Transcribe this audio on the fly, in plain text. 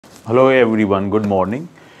Hello everyone, good morning.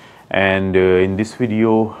 And in this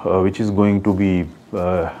video, which is going to be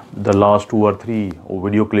the last 2 or 3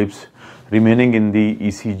 video clips remaining in the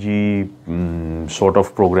ECG sort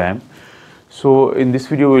of program. So in this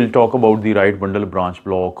video, we'll talk about the right bundle branch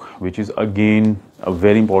block, which is again a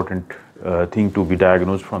very important thing to be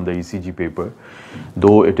diagnosed from the ECG paper.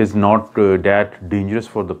 Though it is not that dangerous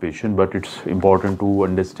for the patient, but it's important to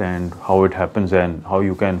understand how it happens and how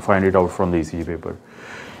you can find it out from the ECG paper.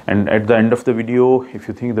 And at the end of the video, if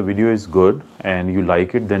you think the video is good and you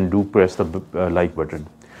like it, then do press the like button.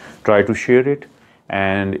 Try to share it,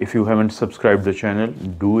 and if you haven't subscribed the channel,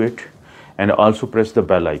 do it, and also press the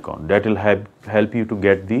bell icon. That will help you to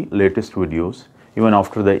get the latest videos even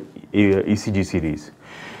after the ECG series.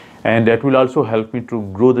 And that will also help me to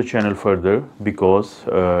grow the channel further, because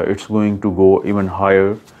it's going to go even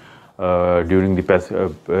higher during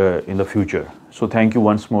the in the future. So thank you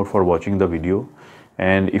once more for watching the video.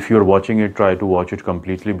 And if you're watching it, try to watch it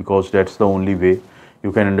completely, because that's the only way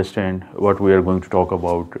you can understand what we are going to talk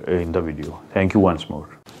about in the video. Thank you once more.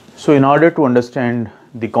 So in order to understand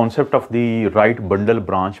the concept of the right bundle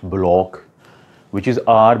branch block, which is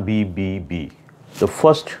RBBB, the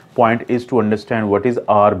first point is to understand what is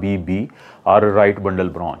RBB, or right bundle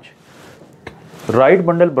branch. Right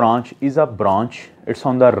bundle branch is a branch. It's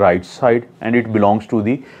on the right side and it belongs to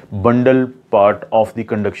the bundle part of the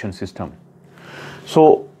conduction system.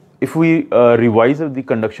 So if we revise the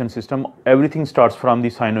conduction system, everything starts from the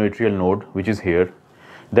sinoatrial node, which is here.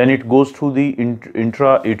 Then it goes through the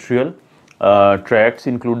intra-atrial tracts,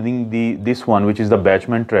 including this one, which is the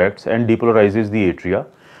Batchman tracts, and depolarizes the atria.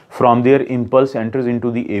 From there, impulse enters into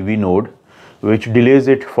the AV node, which delays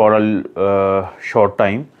it for a short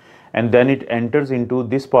time, and then it enters into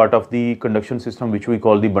this part of the conduction system, which we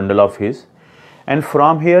call the bundle of His. And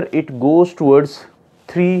from here, it goes towards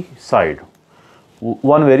 3 sides.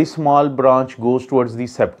 One very small branch goes towards the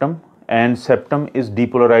septum, and septum is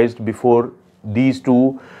depolarized before these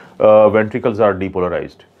 2 ventricles are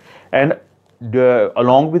depolarized. And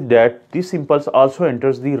along with that, this impulse also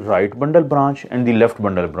enters the right bundle branch and the left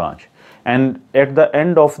bundle branch. And at the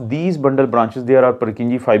end of these bundle branches, there are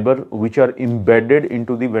Purkinje fiber which are embedded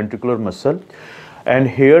into the ventricular muscle. And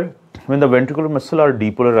here, when the ventricular muscle are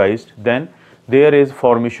depolarized, then there is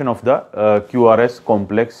formation of the QRS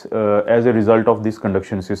complex as a result of this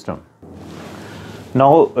conduction system.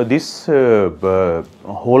 Now this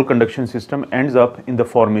whole conduction system ends up in the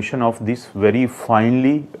formation of this very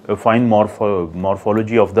fine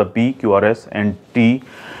morphology of the P, QRS and T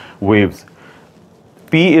waves.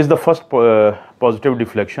 P is the first positive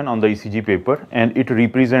deflection on the ECG paper, and it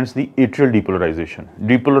represents the atrial depolarization.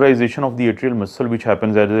 Depolarization of the atrial muscle, which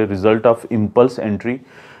happens as a result of impulse entry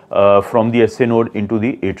from the SA node into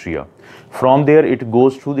the atria. From there, it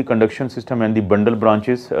goes through the conduction system and the bundle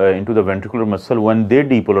branches into the ventricular muscle. When they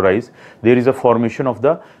depolarize, there is a formation of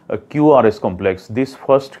the QRS complex. This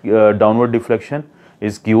first downward deflection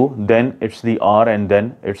is Q, then it's the R, and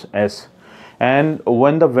then it's S. And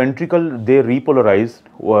when the ventricle, they repolarize,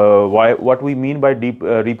 what we mean by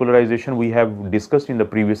repolarization, we have discussed in the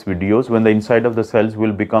previous videos. When the inside of the cells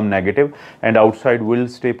will become negative and outside will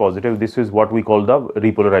stay positive, this is what we call the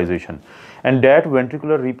repolarization. And that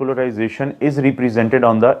ventricular repolarization is represented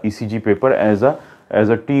on the ECG paper as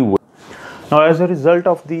a T wave. Now, as a result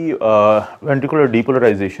of the ventricular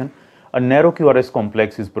depolarization, a narrow QRS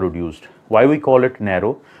complex is produced. Why we call it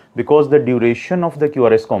narrow? Because the duration of the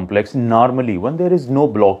QRS complex, normally when there is no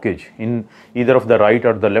blockage in either of the right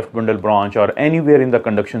or the left bundle branch or anywhere in the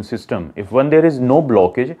conduction system, when there is no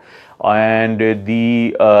blockage and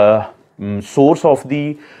the source of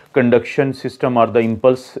the conduction system or the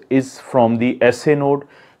impulse is from the SA node,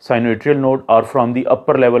 sinoatrial node, or from the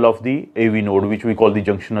upper level of the AV node, which we call the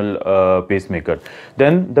junctional pacemaker,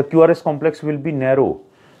 then the QRS complex will be narrow.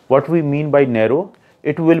 What we mean by narrow?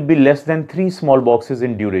 It will be less than 3 small boxes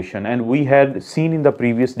in duration, and we had seen in the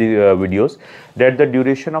previous videos that the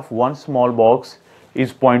duration of 1 small box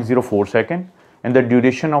is 0.04 second, and the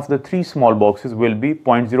duration of the 3 small boxes will be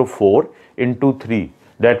 0.04 into 3.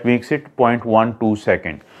 That makes it 0.12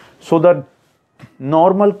 second. So the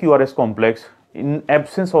normal QRS complex, in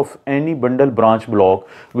absence of any bundle branch block,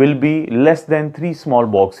 will be less than 3 small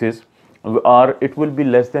boxes, or it will be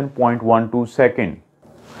less than 0.12 second.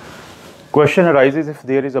 Question arises if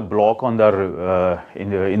there is a block on the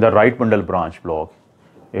in the right bundle branch block,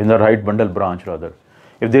 in the right bundle branch rather.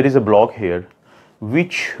 If there is a block here,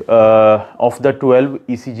 which of the 12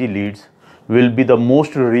 ECG leads will be the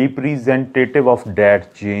most representative of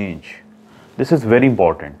that change? This is very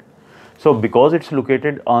important. So because it's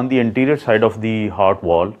located on the anterior side of the heart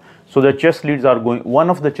wall, So the chest leads are going, one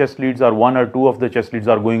of the chest leads or one or two of the chest leads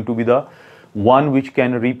are going to be the one which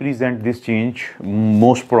can represent this change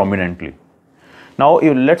most prominently. Now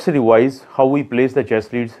let's revise how we place the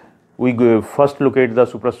chest leads. We first locate the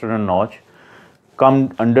suprasternal notch,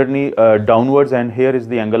 come underneath downwards, and here is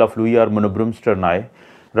the angle of Louis or manubrium sterni.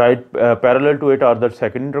 Right, parallel to it are the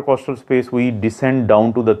second intercostal space. We descend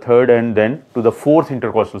down to the third and then to the fourth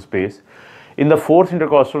intercostal space. In the fourth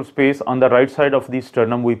intercostal space, on the right side of the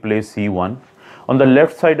sternum, we place C1. On the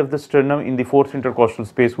left side of the sternum, in the fourth intercostal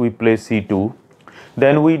space, we place C2.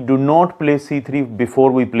 Then we do not place C3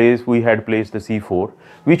 before we had placed the C4,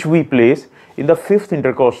 which we place in the fifth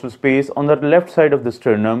intercostal space on the left side of the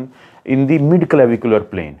sternum in the mid-clavicular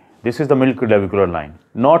plane. This is the mid-clavicular line,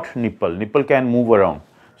 not nipple. Nipple can move around.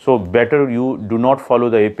 So better you do not follow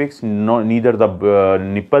the apex, neither the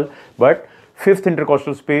nipple, but fifth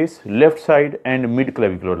intercostal space, left side and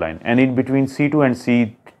mid-clavicular line. And in between C2 and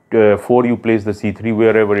C4, you place the C3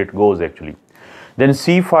 wherever it goes actually. Then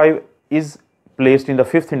C5 is placed in the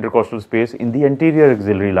fifth intercostal space in the anterior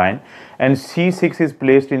axillary line, and C6 is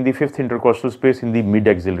placed in the fifth intercostal space in the mid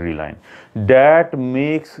axillary line. That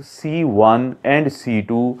makes C1 and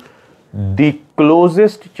C2 the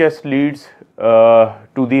closest chest leads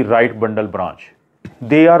to the right bundle branch.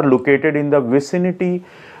 They are located in the vicinity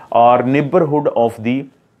or neighborhood of the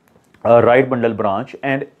right bundle branch,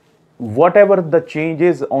 and whatever the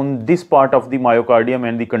changes on this part of the myocardium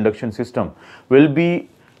and the conduction system will be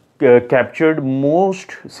captured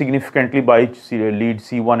most significantly by lead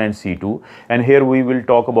C1 and C2, and here we will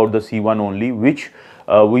talk about the C1 only, which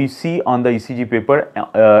we see on the ECG paper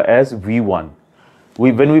as V1.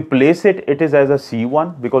 When we place it, it is as a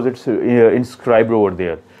C1 because it's inscribed over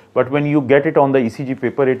there, but when you get it on the ECG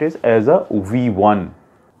paper, it is as a V1.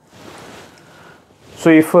 So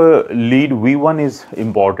if lead V1 is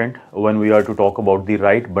important when we are to talk about the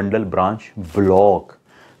right bundle branch block,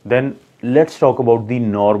 then let's talk about the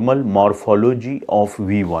normal morphology of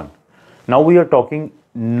V1. Now we are talking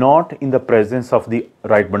not in the presence of the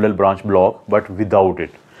right bundle branch block, but without it.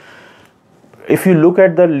 If you look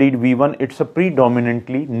at the lead V1, it's a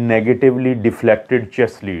predominantly negatively deflected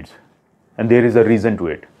chest leads, and there is a reason to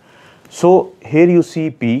it. So here you see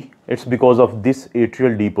P, it's because of this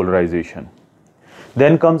atrial depolarization.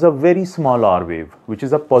 Then comes a very small R wave, which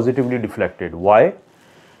is a positively deflected. Why?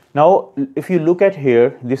 Now, if you look at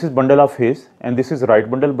here, this is bundle of His, and this is right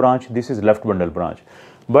bundle branch, this is left bundle branch.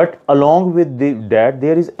 But along with that,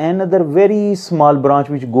 there is another very small branch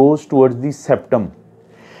which goes towards the septum.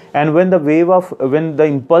 And when the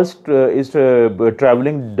impulse is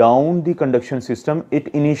traveling down the conduction system, it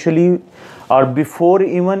initially, or before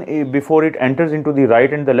it enters into the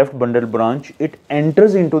right and the left bundle branch, it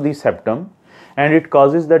enters into the septum, and it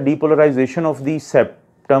causes the depolarization of the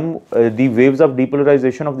septum. The waves of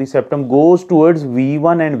depolarization of the septum goes towards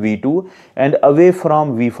V1 and V2 and away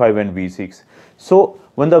from V5 and V6. So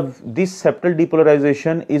when this septal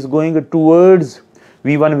depolarization is going towards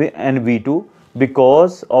V1 and V2,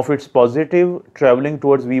 because of its positive traveling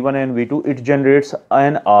towards V1 and V2, it generates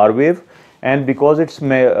an R wave, and because its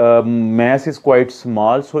mass is quite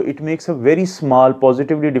small, so it makes a very small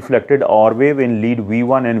positively deflected R wave in lead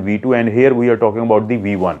V1 and V2, and here we are talking about the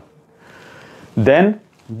V1. Then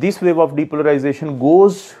this wave of depolarization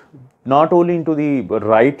goes not only into the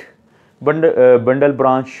right bundle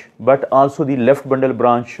branch but also the left bundle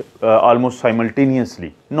branch almost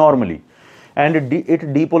simultaneously, normally, and it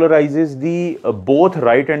depolarizes the both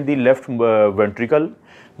right and the left ventricle,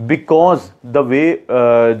 because the way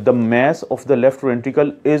the mass of the left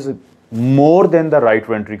ventricle is more than the right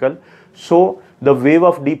ventricle. So the wave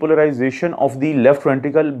of depolarization of the left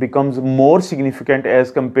ventricle becomes more significant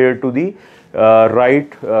as compared to the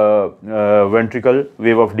right ventricle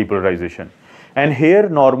wave of depolarization. And here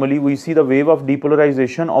normally we see the wave of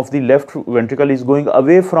depolarization of the left ventricle is going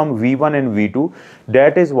away from V1 and V2.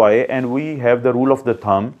 That is why, and we have the rule of the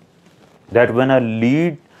thumb, that when a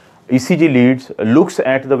ECG leads looks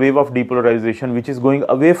at the wave of depolarization which is going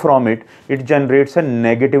away from it, it generates a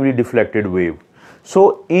negatively deflected wave.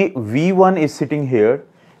 So V1 is sitting here,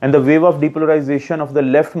 and the wave of depolarization of the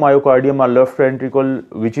left myocardium or left ventricle,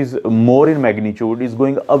 which is more in magnitude, is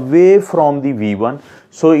going away from the V1,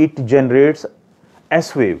 so it generates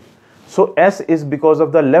S wave. So S is because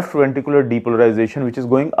of the left ventricular depolarization which is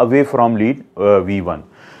going away from lead V1,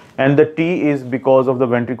 and the T is because of the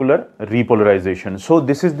ventricular repolarization. So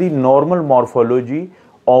this is the normal morphology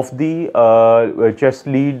of the chest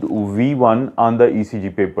lead V1 on the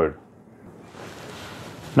ECG paper.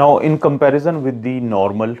 Now in comparison with the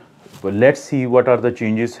normal, let's see what are the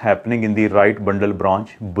changes happening in the right bundle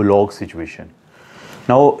branch block situation.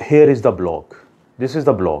 Now here is the block. This is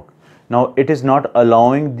the block. Now it is not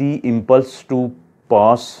allowing the impulse to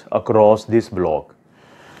pass across this block.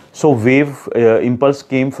 So wave impulse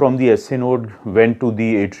came from the SA node, went to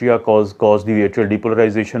the atria, caused the atrial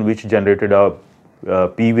depolarization, which generated a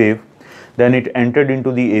P wave. Then it entered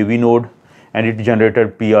into the AV node and it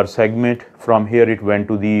generated PR segment. From here it went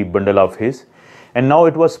to the bundle of His, and now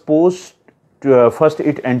it was supposed to, first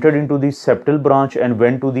it entered into the septal branch and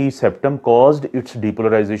went to the septum, caused its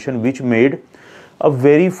depolarization, which made a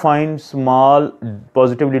very fine small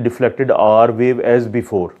positively deflected R wave as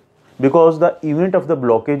before, because the event of the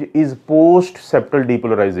blockage is post septal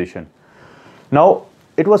depolarization. Now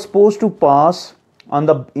it was supposed to pass on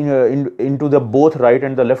the into the both right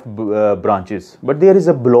and the left branches, but there is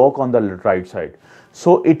a block on the right side,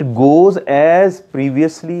 so it goes as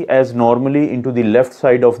previously as normally into the left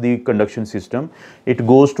side of the conduction system. It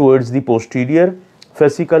goes towards the posterior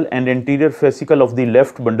fascicle and anterior fascicle of the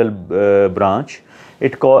left bundle branch.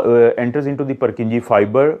 It enters into the Purkinje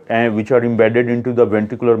fiber, which are embedded into the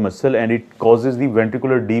ventricular muscle, and it causes the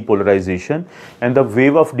ventricular depolarization, and the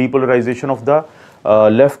wave of depolarization of the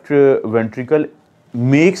left ventricle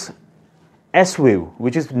makes S wave,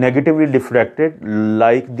 which is negatively diffracted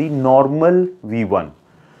like the normal V1.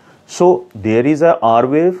 So there is a R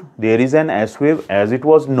wave, there is an S wave as it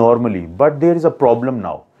was normally, but there is a problem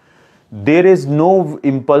now. There is no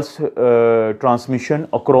impulse transmission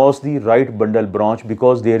across the right bundle branch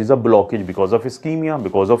because there is a blockage, because of ischemia,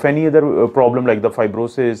 because of any other problem like the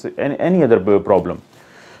fibrosis and any other problem.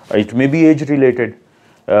 It may be age related.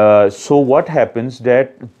 So what happens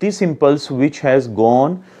that this impulse which has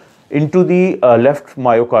gone into the left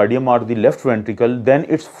myocardium or the left ventricle, then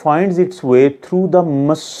it finds its way through the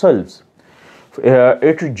muscles.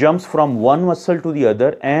 It jumps from one muscle to the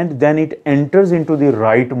other and then it enters into the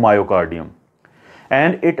right myocardium,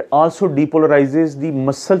 and it also depolarizes the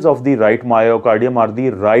muscles of the right myocardium or the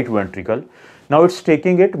right ventricle. Now it's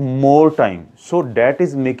taking it more time, so that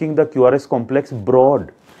is making the QRS complex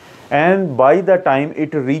broad, and by the time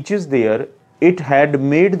it reaches there, it had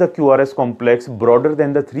made the QRS complex broader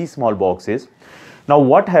than the three small boxes. Now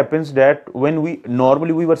what happens that when we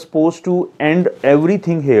normally we were supposed to end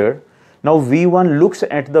everything here, now V1 looks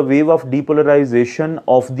at the wave of depolarization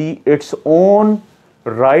of the its own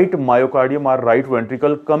right myocardium or right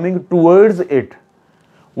ventricle coming towards it.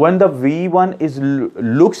 When the V1 is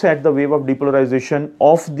looks at the wave of depolarization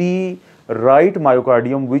of the right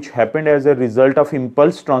myocardium, which happened as a result of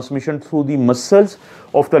impulse transmission through the muscles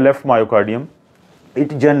of the left myocardium,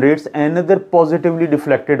 it generates another positively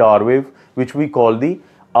deflected R wave, which we call the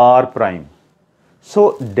R prime.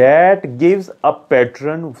 So that gives a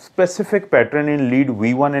pattern, specific pattern in lead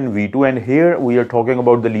V1 and V2, and here we are talking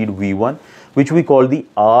about the lead V1, which we call the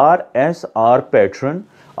RSR pattern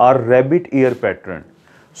or rabbit ear pattern.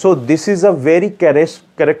 So this is a very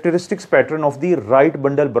characteristics pattern of the right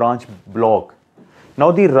bundle branch block.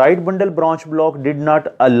 Now the right bundle branch block did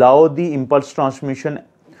not allow the impulse transmission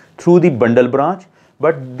through the bundle branch,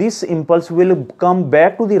 but this impulse will come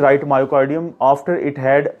back to the right myocardium after it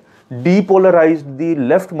had depolarized the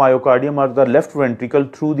left myocardium or the left ventricle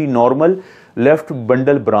through the normal left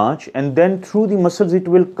bundle branch, and then through the muscles it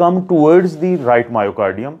will come towards the right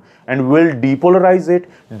myocardium and will depolarize it.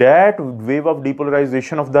 That wave of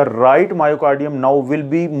depolarization of the right myocardium now will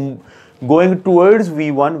be going towards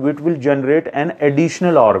V1, which will generate an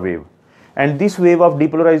additional R wave. And this wave of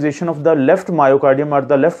depolarization of the left myocardium or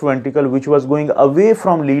the left ventricle, which was going away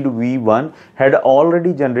from lead V1, had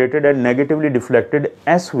already generated a negatively deflected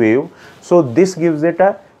S wave. So this gives it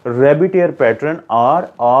a rabbit ear pattern or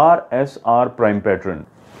RSR prime pattern.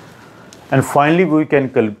 And finally we can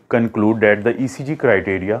conclude that the ECG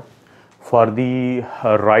criteria for the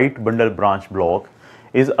right bundle branch block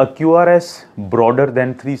is a QRS broader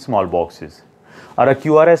than 3 small boxes, or a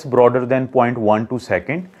QRS broader than 0.12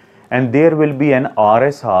 second, and there will be an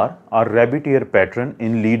RSR or rabbit ear pattern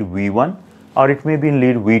in lead V1, or it may be in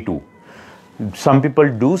lead V2. Some people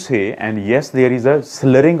do say, and yes, there is a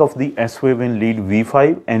slurring of the S wave in lead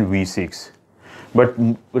V5 and V6. But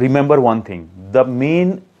remember one thing, the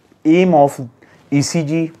main aim of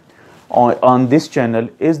ECG on this channel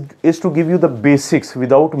is to give you the basics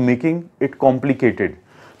without making it complicated.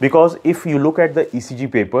 Because if you look at the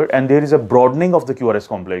ECG paper and there is a broadening of the QRS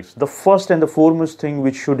complex, the first and the foremost thing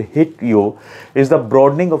which should hit you is the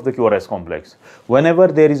broadening of the QRS complex. Whenever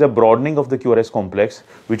there is a broadening of the QRS complex,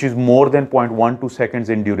 which is more than 0.12 seconds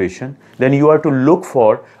in duration, then you are to look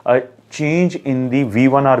for a change in the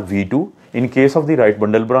V1 or V2 in case of the right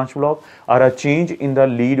bundle branch block, or a change in the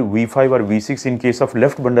lead V5 or V6 in case of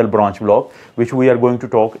left bundle branch block, which we are going to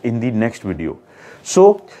talk in the next video.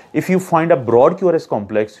 So if you find a broad QRS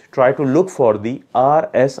complex, try to look for the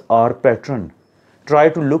RSR pattern. Try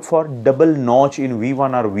to look for double notch in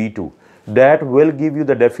V1 or V2. That will give you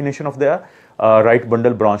the definition of the right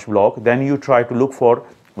bundle branch block. Then you try to look for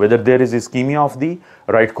whether there is ischemia of the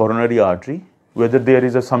right coronary artery, whether there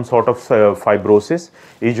is some sort of fibrosis,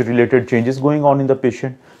 age-related changes going on in the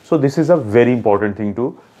patient. So this is a very important thing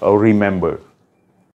to remember.